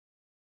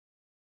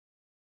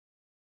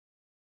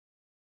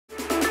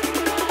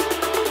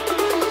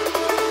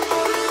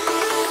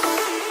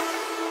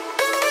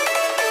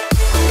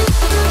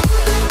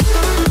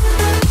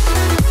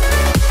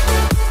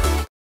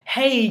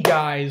Hey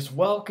guys,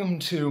 welcome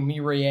to me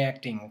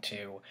reacting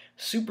to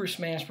Super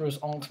Smash Bros.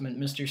 Ultimate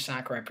Mr.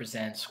 Sakurai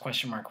Presents by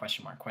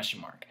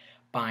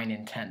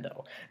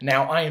Nintendo.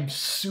 Now, I am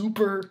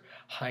super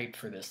hyped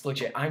for this.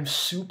 Legit, I'm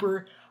so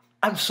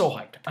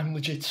hyped. I'm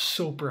legit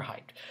super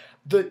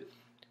hyped.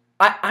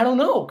 I don't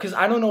know, because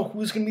I don't know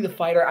who's going to be the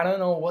fighter. I don't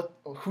know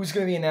who's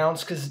going to be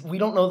announced, because we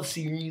don't know the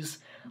series.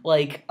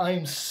 Like,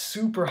 I'm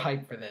super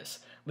hyped for this.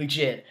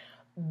 Legit.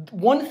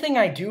 One thing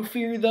I do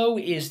fear, though,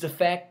 is the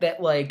fact that,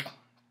 like,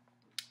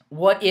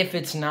 what if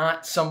it's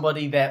not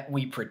somebody that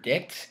we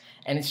predict,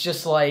 and it's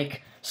just,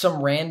 like,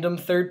 some random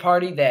third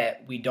party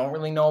that we don't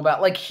really know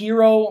about? Like,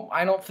 Hero,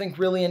 I don't think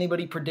really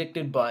anybody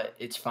predicted, but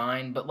it's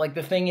fine. But, like,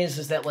 the thing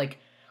is that, like,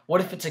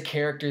 what if it's a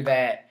character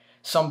that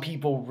some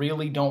people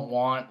really don't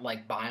want,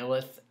 like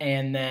Byleth,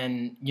 and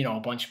then, you know, a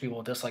bunch of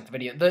people dislike the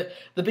video?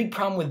 The big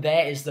problem with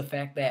that is the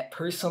fact that,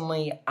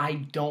 personally, I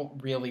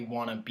don't really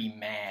want to be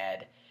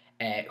mad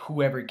at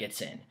whoever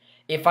gets in.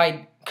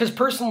 Because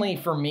personally,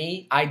 for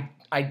me,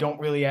 I don't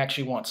really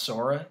actually want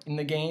Sora in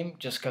the game,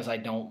 just because I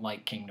don't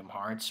like Kingdom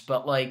Hearts.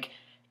 But, like,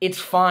 it's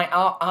fine.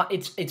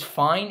 It's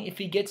fine if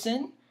he gets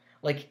in.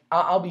 Like,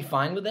 I'll be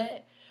fine with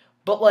that.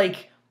 But,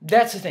 like,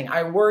 that's the thing.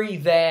 I worry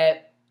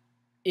that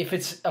if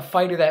it's a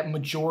fighter that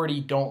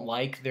majority don't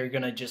like, they're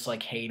gonna just,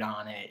 like, hate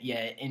on it.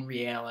 Yet, in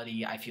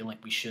reality, I feel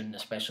like we shouldn't,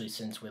 especially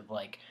since with,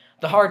 like,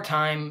 the hard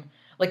time.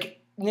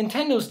 Like,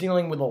 Nintendo's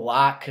dealing with a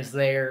lot, because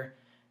they're,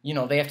 you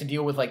know, they have to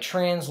deal with, like,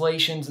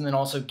 translations and then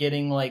also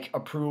getting, like,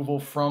 approval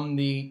from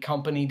the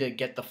company to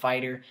get the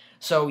fighter.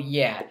 So,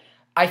 yeah,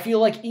 I feel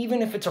like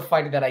even if it's a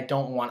fighter that I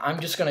don't want, I'm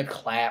just going to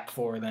clap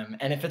for them.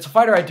 And if it's a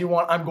fighter I do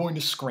want, I'm going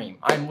to scream.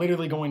 I'm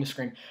literally going to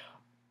scream.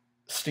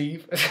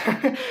 Steve?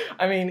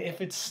 I mean,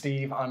 if it's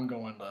Steve, I'm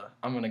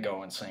gonna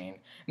go insane.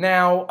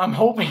 Now, I'm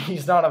hoping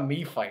he's not a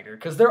Mii fighter,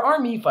 because there are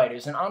Mii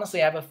fighters, and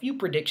honestly, I have a few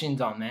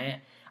predictions on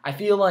that. I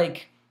feel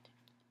like,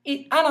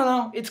 I don't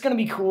know, it's going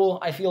to be cool.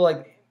 I feel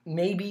like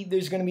maybe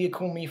there's going to be a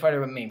cool Mii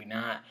fighter, but maybe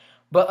not.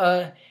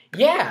 But,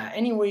 yeah.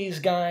 Anyways,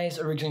 guys,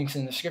 original links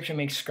in the description.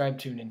 Make subscribe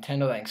to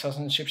Nintendo. That links also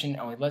in the description.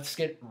 Anyway, let's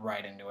get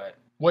right into it.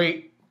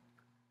 Wait.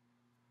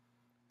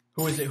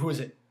 Who is it? Who is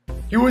it?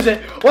 Who is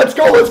it? Let's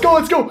go, let's go,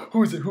 let's go!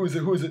 Who is it? Who is it?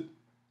 Who is it?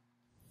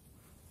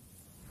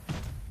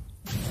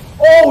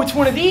 Oh, it's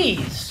one of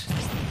these!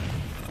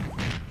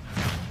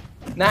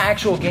 Not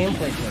actual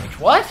gameplay footage.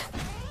 What?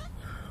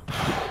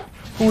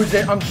 Who is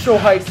it? I'm so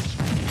hyped.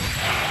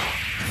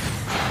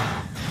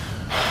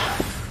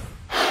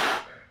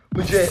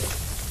 Legit.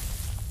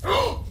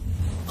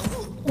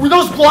 Were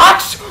those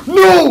blocks?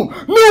 No!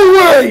 No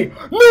way!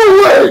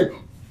 No way!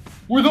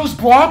 Were those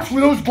blocks? Were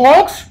those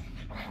blocks?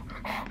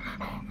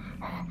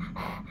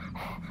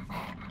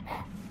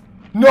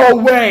 No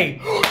way!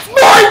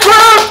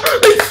 Minecraft!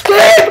 It's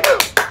Steve!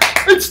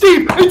 It's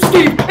Steve! It's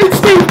Steve! It's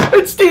Steve!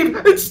 It's Steve!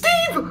 It's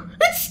Steve!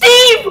 It's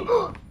Steve!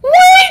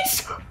 Wait!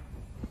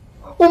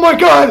 Oh my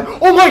god!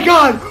 Oh my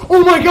god!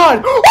 Oh my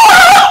god!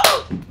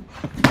 Ah!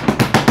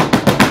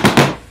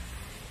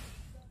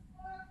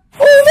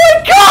 Oh my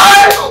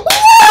god!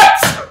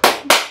 What?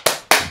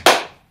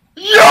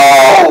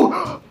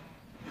 Yo!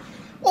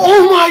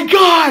 Oh my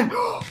god!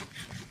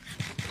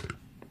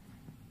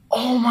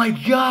 Oh my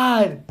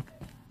god!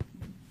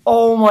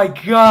 Oh my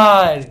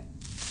god!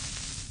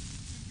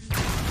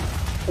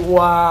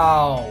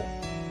 Wow!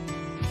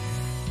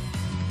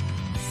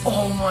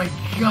 Oh my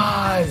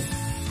god!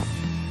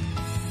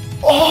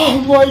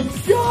 Oh my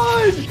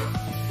god!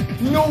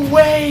 No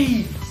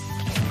way!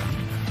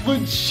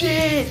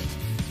 Legit!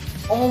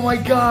 Oh my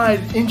god!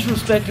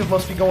 Introspective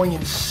must be going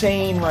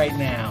insane right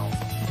now.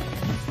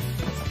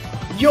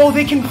 Yo,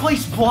 they can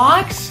place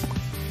blocks?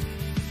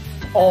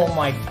 Oh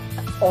my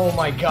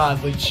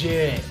god,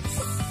 legit.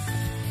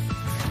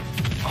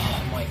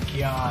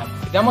 God,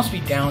 that must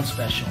be down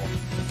special.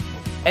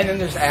 And then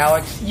there's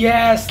Alex.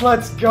 Yes,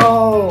 let's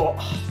go.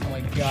 Oh my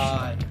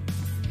god,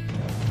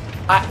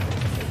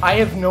 I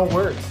have no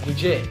words,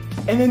 legit.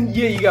 And then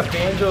yeah, you got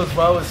Banjo as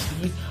well as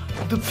Steve.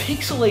 The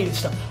pixelated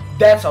stuff,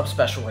 that's up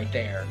special right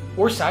there,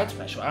 or side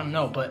special, I don't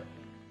know. But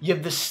you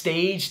have the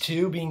stage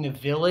too, being the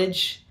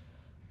village.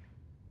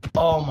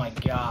 Oh my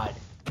god.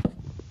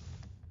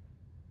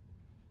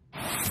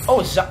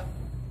 Oh,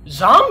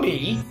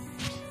 zombie.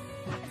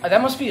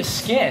 That must be a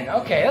skin.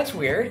 Okay, that's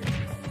weird.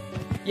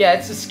 Yeah,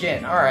 it's a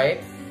skin.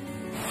 Alright.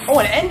 Oh,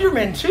 an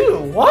Enderman, too.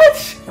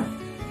 What?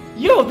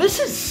 Yo, this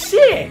is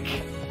sick.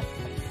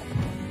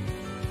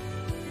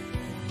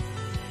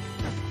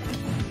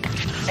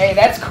 Hey,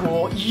 that's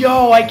cool.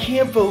 Yo, I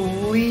can't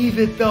believe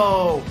it,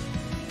 though.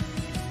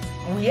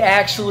 We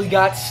actually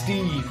got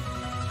Steve.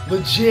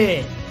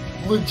 Legit.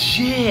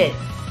 Legit.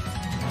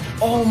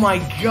 Oh my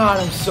god,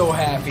 I'm so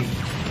happy.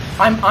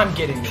 I'm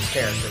getting this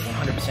character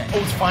 100%. Oh,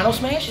 it's Final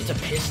Smash? It's a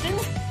piston?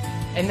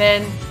 And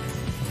then...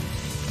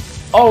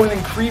 oh, and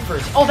then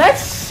creepers. Oh,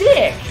 that's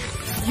sick!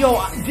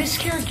 Yo, this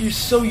character is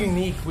so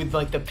unique with,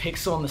 like, the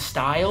pixel and the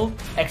style.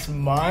 X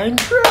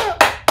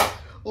Minecraft!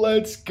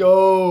 Let's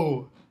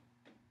go!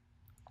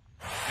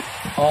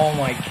 Oh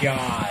my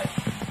god.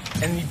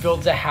 And he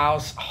builds a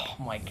house. Oh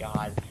my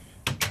god.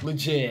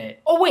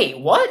 Legit. Oh wait,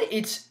 what?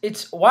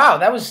 It's wow,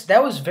 that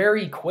was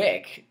very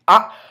quick.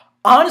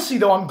 Honestly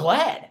though, I'm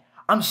glad.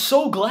 I'm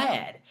so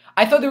glad.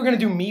 I thought they were gonna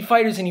do Mii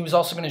fighters and he was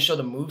also gonna show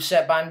the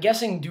moveset, but I'm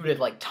guessing due to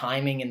like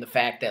timing and the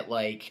fact that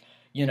like,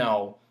 you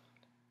know,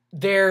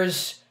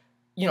 there's,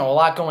 you know, a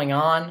lot going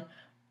on.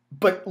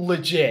 But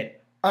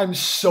legit, I'm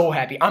so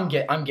happy. I'm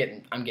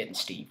getting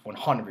Steve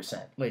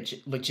 100%.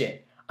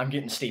 Legit. I'm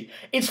getting Steve.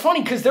 It's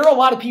funny because there are a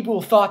lot of people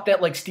who thought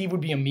that like Steve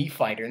would be a Mii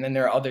fighter, and then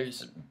there are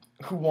others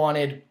who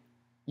wanted,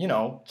 you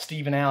know,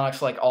 Steve and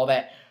Alex, like all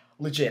that.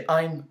 Legit,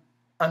 I'm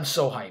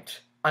so hyped.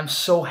 I'm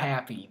so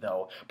happy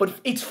though. But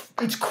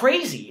it's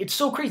crazy. It's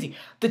so crazy.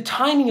 The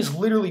timing is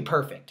literally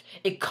perfect.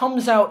 It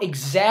comes out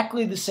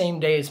exactly the same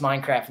day as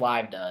Minecraft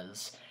Live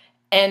does.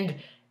 And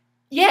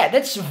yeah,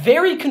 that's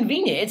very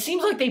convenient. It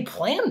seems like they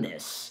planned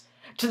this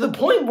to the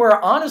point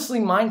where honestly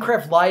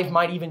Minecraft Live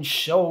might even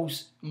show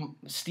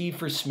Steve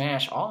for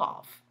Smash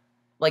off.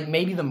 Like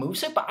maybe the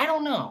moveset, but I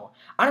don't know.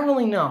 I don't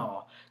really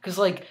know. Because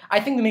like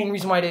I think the main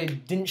reason why they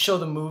didn't show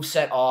the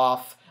moveset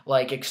off,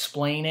 like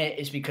explain it,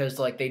 is because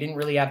like they didn't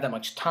really have that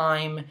much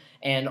time,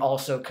 and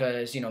also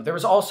because, you know, there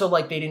was also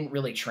like they didn't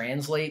really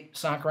translate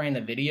Sakurai in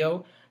the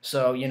video,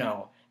 so you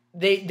know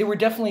they were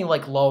definitely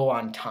like low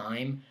on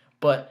time,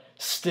 but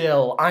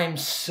still I'm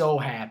so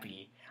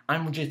happy.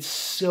 I'm just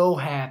so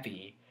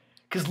happy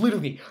because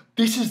literally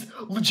this is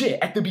legit.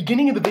 At the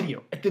beginning of the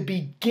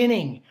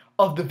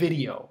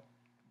video,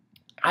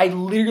 I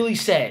literally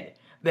said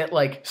that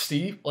like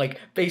Steve, like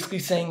basically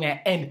saying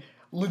that, and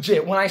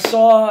legit, when I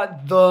saw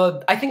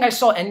I think I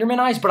saw Enderman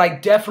eyes, but I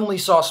definitely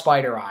saw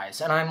spider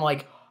eyes, and I'm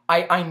like,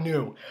 I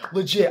knew.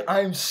 Legit,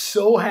 I'm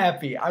so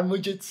happy. I'm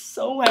legit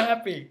so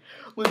happy.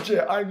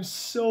 Legit, I'm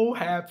so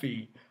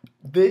happy.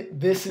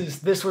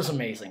 This was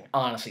amazing,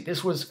 honestly.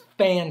 This was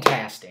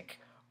fantastic.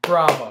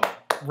 Bravo.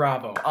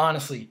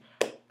 Honestly,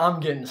 I'm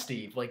getting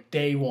Steve, like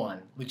day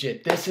one.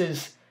 Legit, this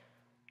is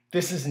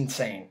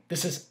insane.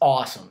 This is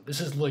awesome.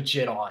 This is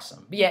legit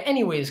awesome. But yeah,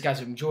 anyways, guys,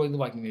 if you enjoyed,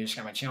 like the video,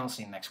 subscribe to my channel.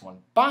 See you in the next one.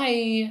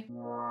 Bye!